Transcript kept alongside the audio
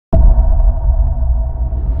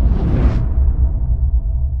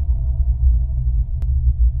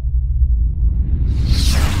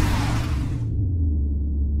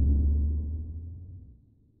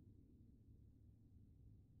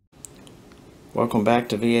Welcome back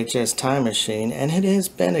to VHS Time Machine, and it has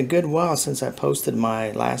been a good while since I posted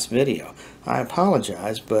my last video. I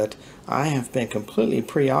apologize, but I have been completely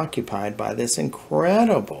preoccupied by this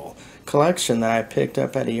incredible collection that I picked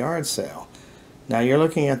up at a yard sale. Now you're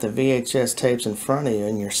looking at the VHS tapes in front of you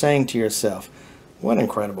and you're saying to yourself, what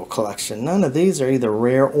incredible collection. None of these are either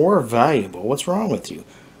rare or valuable. What's wrong with you?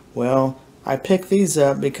 Well, I picked these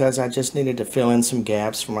up because I just needed to fill in some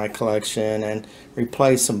gaps for my collection and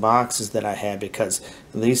replace some boxes that I had, because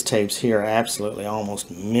these tapes here are absolutely almost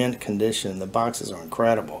mint condition. The boxes are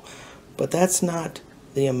incredible. But that's not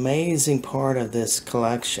the amazing part of this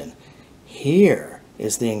collection. Here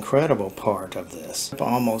is the incredible part of this.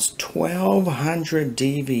 Almost 1,200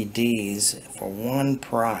 DVDs for one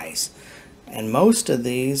price. And most of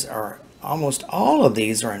these are, almost all of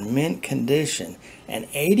these are in mint condition, and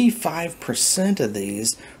 85% of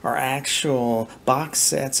these are actual box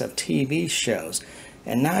sets of TV shows,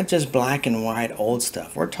 and not just black and white old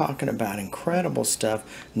stuff. We're talking about incredible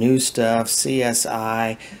stuff, new stuff,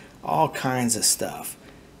 CSI, all kinds of stuff.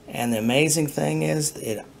 And the amazing thing is,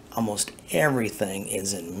 almost everything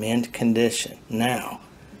is in mint condition. Now,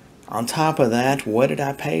 on top of that, what did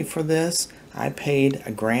I pay for this? I paid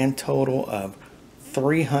a grand total of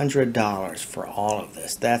 $300 for all of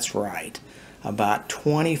this. That's right, about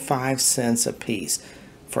 25 cents a piece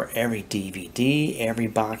for every DVD, every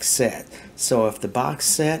box set. So if the box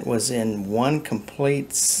set was in one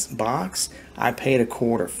complete box, I paid a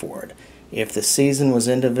quarter for it. If the season was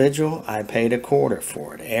individual, I paid a quarter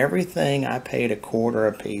for it. Everything, I paid a quarter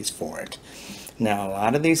a piece for it. Now, a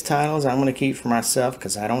lot of these titles I'm going to keep for myself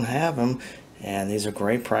because I don't have them, and these are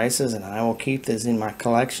great prices, and I will keep these in my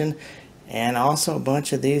collection. And also a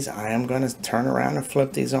bunch of these, I am going to turn around and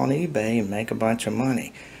flip these on eBay and make a bunch of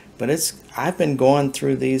money. But I've been going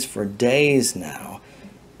through these for days now,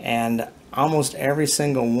 and almost every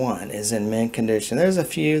single one is in mint condition. There's a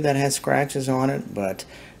few that has scratches on it, but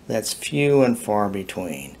that's few and far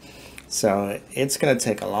between. So it's going to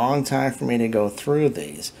take a long time for me to go through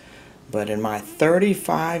these. But in my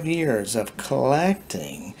 35 years of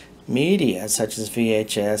collecting media such as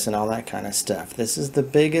VHS and all that kind of stuff, this is the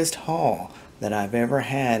biggest haul that I've ever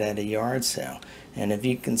had at a yard sale. And if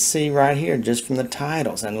you can see right here, just from the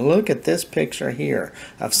titles, and look at this picture here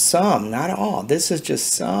of some, not all, this is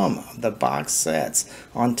just some of the box sets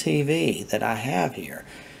on TV that I have here.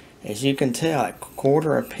 As you can tell, at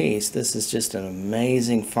quarter a piece, this is just an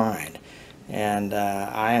amazing find. And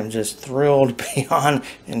I am just thrilled beyond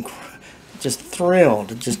just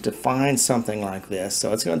thrilled just to find something like this.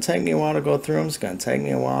 So it's going to take me a while to go through them. It's going to take me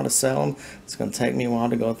a while to sell them. It's going to take me a while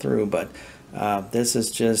to go through. But this is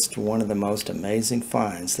just one of the most amazing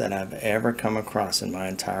finds that I've ever come across in my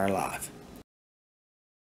entire life.